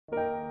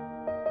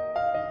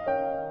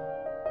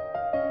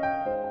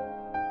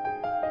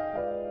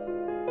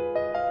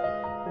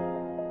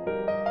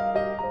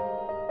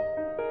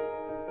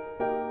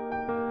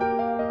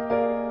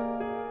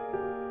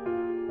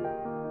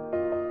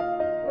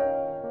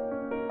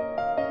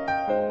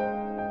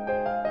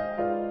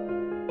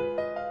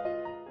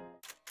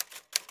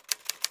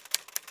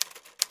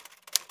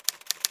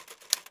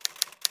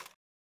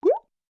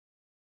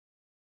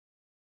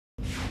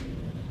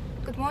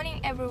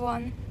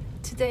everyone!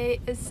 Today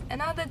is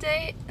another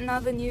day,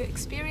 another new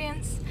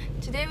experience.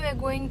 Today we are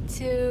going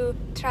to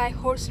try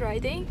horse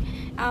riding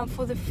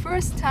for the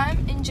first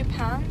time in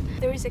Japan.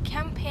 There is a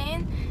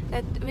campaign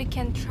that we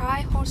can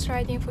try horse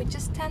riding for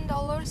just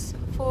 $10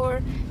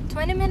 for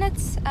 20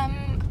 minutes.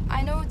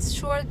 I know it's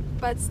short,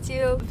 but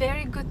still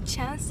very good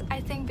chance,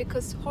 I think,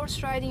 because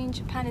horse riding in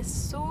Japan is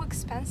so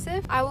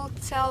expensive. I will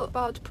tell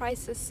about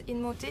prices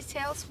in more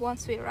details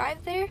once we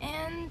arrive there,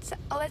 and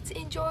let's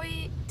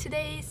enjoy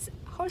today's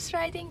horse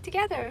riding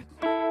together.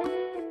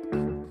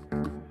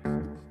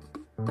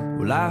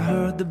 Well, I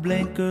heard the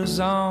blinkers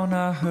on,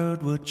 I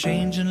heard we're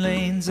changing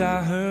lanes,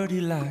 I heard he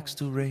likes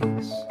to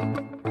race.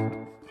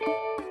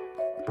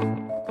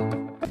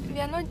 We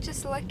are not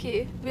just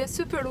lucky, we are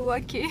super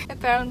lucky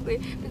apparently,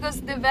 because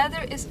the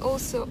weather is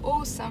also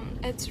awesome.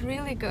 It's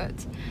really good.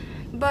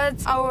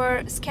 But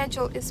our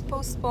schedule is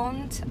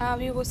postponed.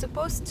 We were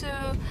supposed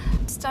to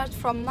start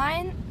from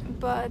 9,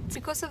 but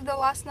because of the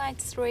last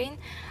night's rain,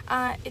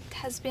 it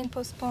has been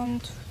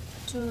postponed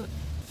to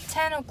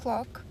 10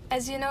 o'clock.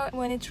 As you know,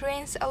 when it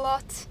rains a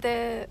lot,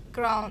 the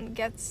ground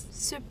gets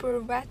super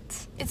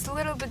wet. It's a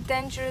little bit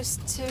dangerous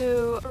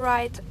to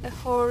ride a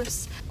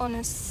horse on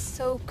a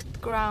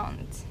soaked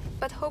ground.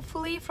 But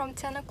hopefully from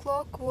 10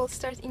 o'clock we'll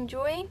start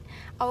enjoying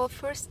our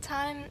first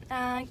time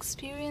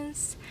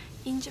experience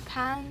in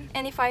Japan.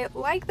 And if I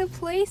like the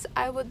place,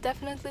 I would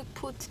definitely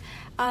put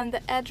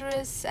the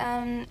address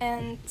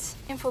and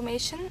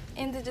information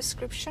in the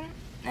description,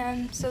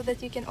 so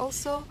that you can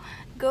also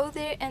go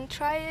there and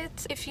try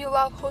it if you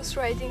love horse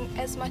riding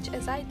as much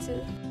as I do.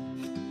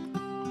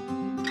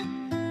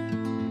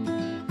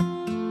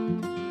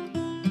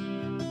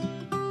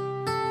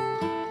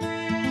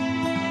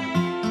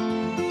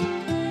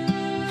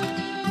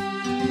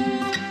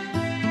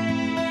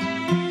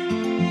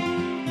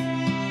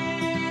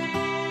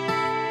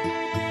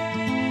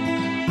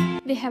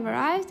 We have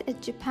arrived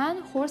at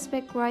Japan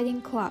Horseback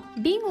Riding Club.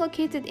 Being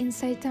located in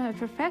Saitama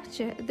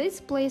Prefecture, this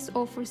place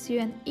offers you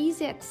an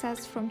easy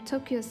access from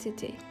Tokyo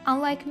City.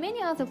 Unlike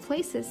many other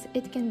places,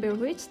 it can be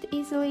reached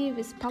easily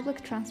with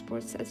public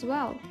transports as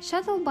well.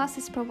 Shuttle bus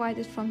is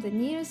provided from the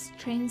nearest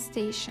train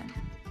station.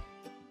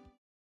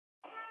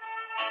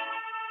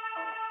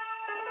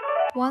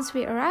 Once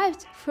we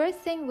arrived, first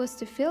thing was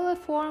to fill a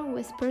form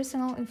with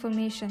personal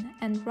information,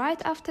 and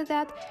right after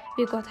that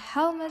we got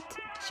helmet,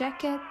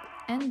 jacket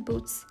and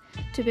boots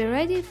to be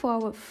ready for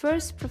our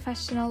first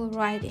professional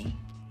riding.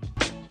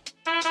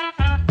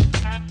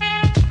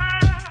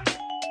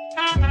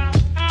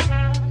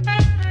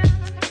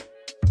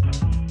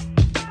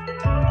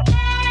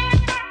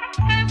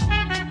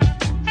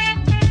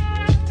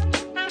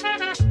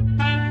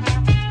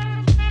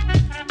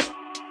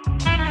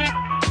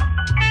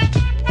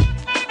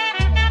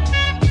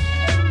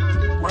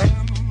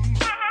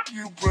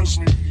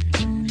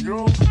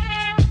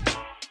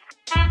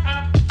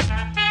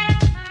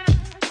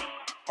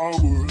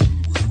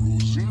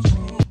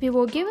 We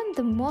were given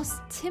the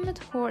most timid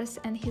horse,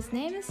 and his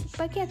name is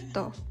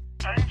Baguetto.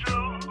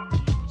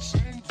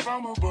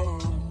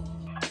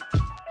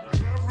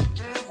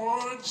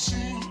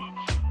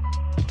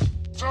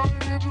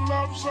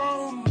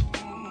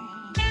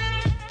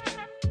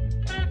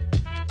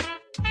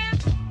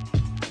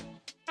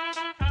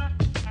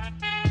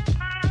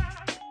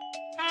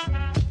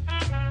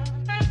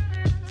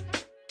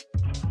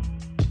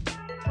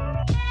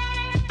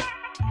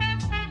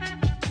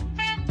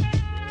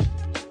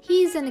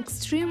 He is an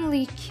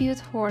extremely cute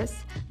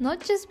horse, not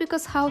just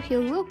because how he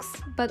looks,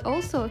 but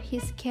also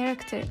his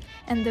character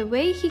and the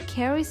way he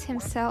carries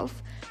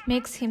himself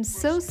makes him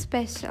so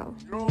special.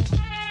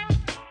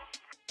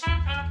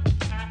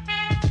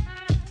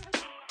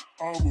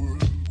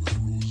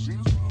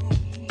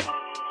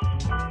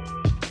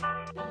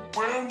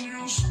 When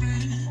you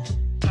speak,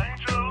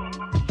 angel,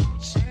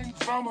 sing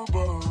from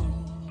above.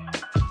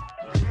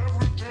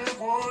 Everyday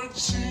word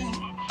seems.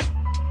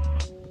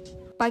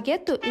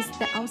 Baguetto is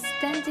the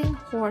outstanding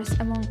horse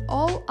among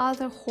all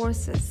other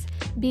horses,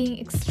 being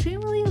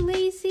extremely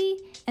lazy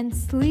and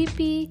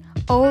sleepy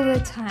all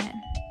the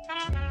time.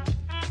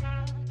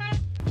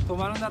 止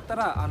まるんだった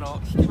ら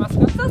引きます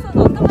か？そうそうそ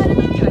う、止まる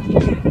ときは引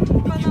く。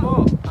右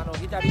も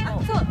左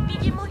も。そう、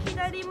右も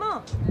左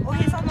もお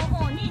へその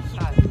方に引く。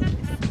はい、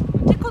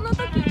でこの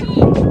時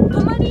に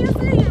止まりやす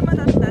い馬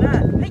だったら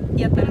はいっ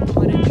てやったら止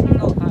まるんだけ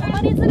ど、止ま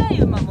りづらい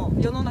馬も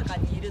世の中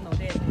にいるの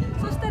で、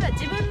そしたら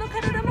自分の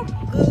体も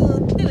グ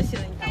ーって後ろに倒す。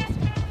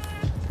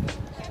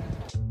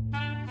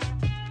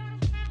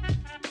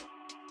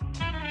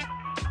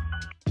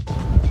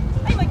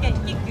はい、もう一回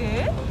キック。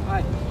は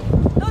い。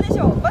どうでし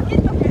ょう、バケ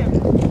ット君。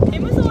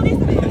眠そうです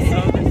ね。いいですね、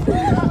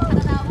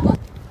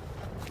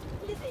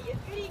ゆっ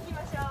くり行き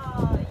ましょ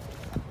う。は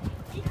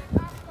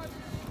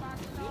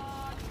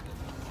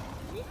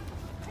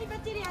い、バッ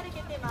チリ歩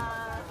けてま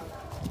す。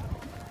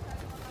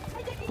は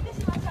い、じゃあキックし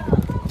ましょう。そ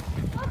う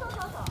そうそ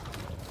うそう。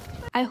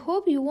I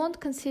hope you won't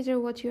consider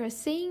what you are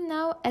saying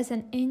now as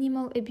an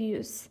animal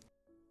abuse.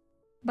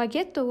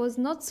 Baguetto was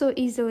not so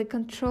easily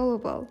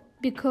controllable,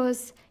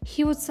 because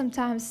he would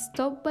sometimes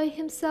stop by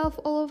himself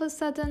all of a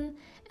sudden,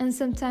 and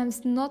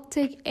sometimes not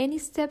take any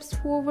steps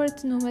forward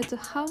no matter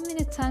how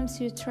many times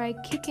you try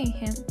kicking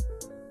him.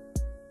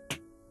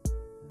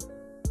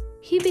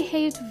 He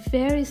behaved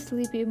very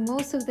sleepy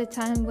most of the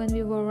time when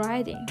we were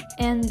riding,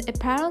 and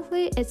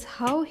apparently it's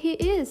how he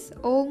is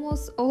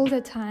almost all the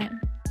time.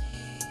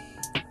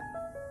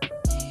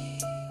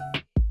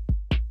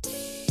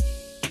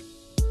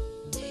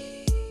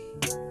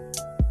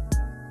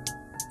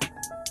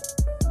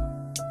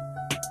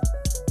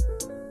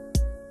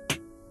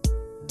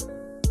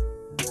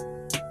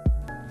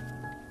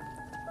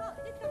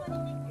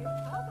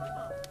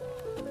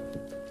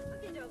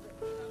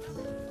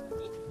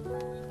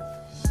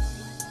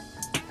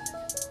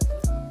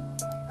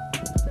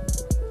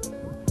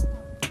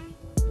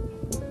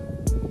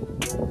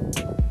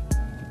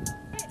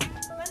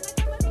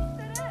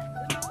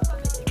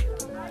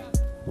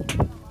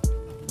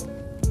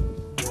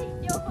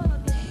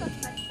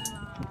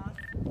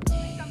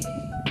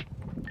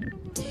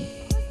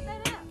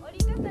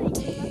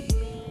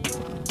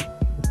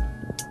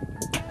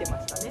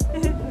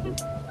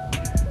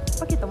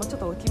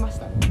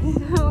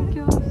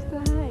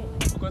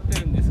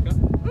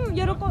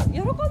喜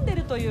んで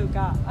るという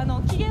か、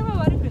機嫌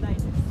は悪くないで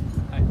す。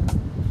は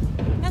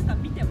い。なんか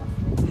見てます。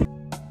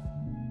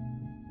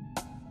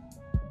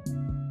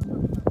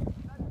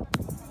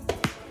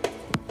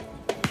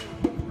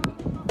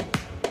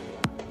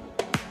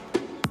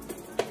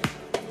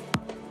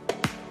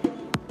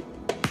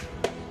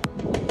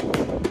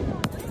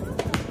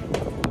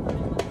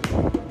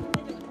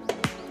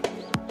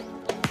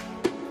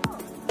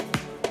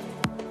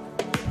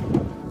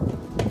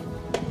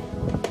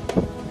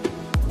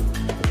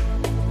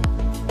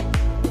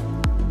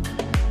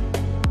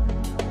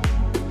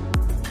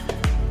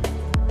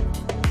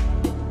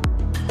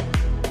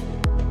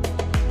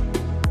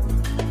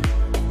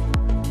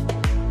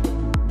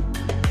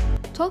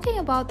Talking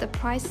about the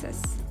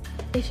prices,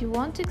 if you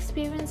want to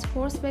experience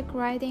horseback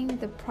riding,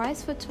 the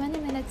price for 20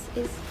 minutes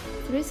is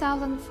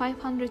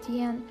 3,500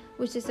 yen,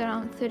 which is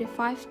around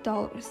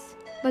 $35.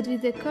 But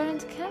with the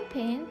current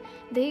campaign,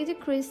 they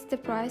decreased the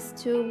price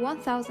to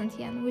 1,000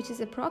 yen, which is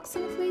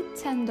approximately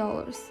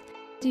 $10.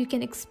 You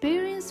can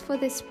experience for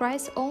this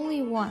price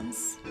only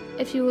once.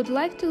 If you would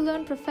like to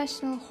learn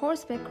professional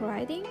horseback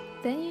riding,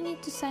 then you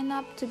need to sign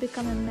up to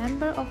become a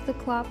member of the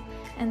club,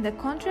 and the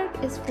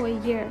contract is for a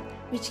year,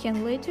 which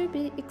can later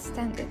be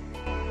extended.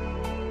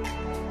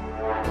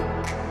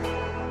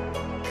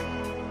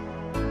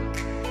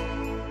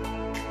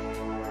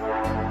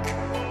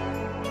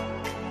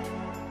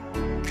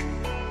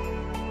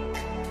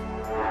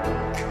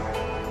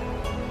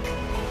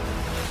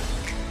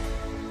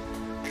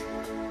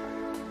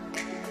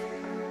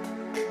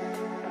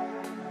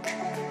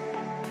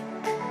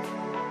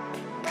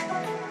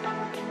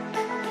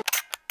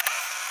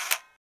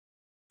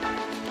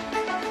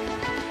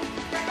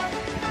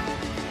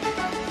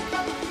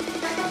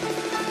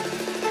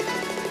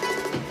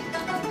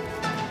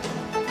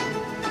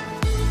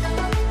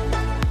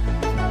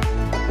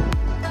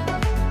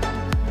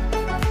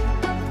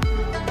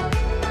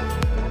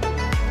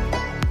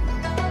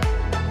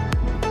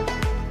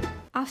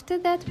 After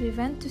that, we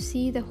went to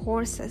see the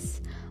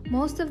horses.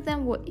 Most of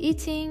them were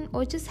eating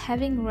or just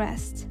having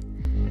rest.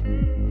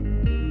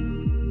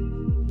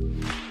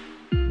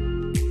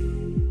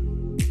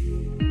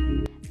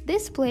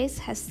 This place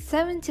has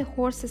 70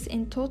 horses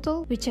in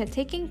total, which are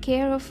taken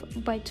care of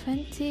by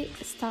 20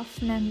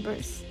 staff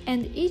members,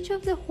 and each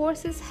of the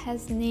horses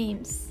has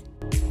names.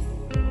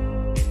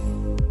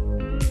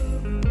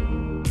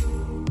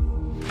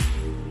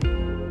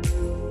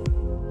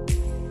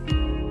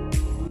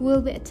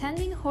 We'll be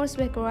attending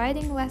horseback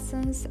riding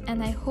lessons,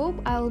 and I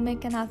hope I'll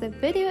make another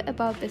video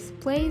about this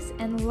place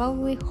and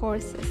lovely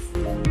horses.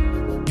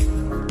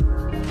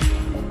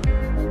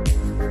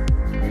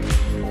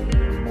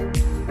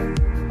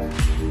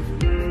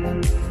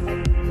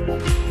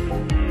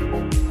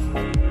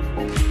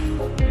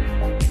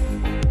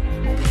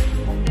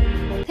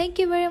 Thank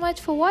you very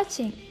much for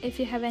watching. If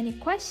you have any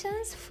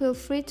questions, feel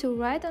free to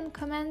write on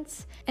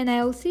comments, and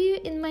I will see you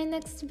in my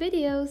next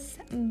videos.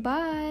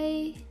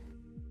 Bye!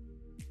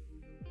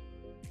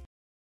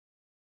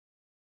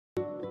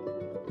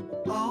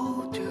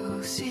 Oh,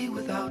 to see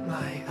without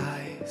my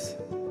eyes,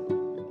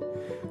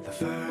 the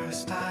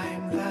first time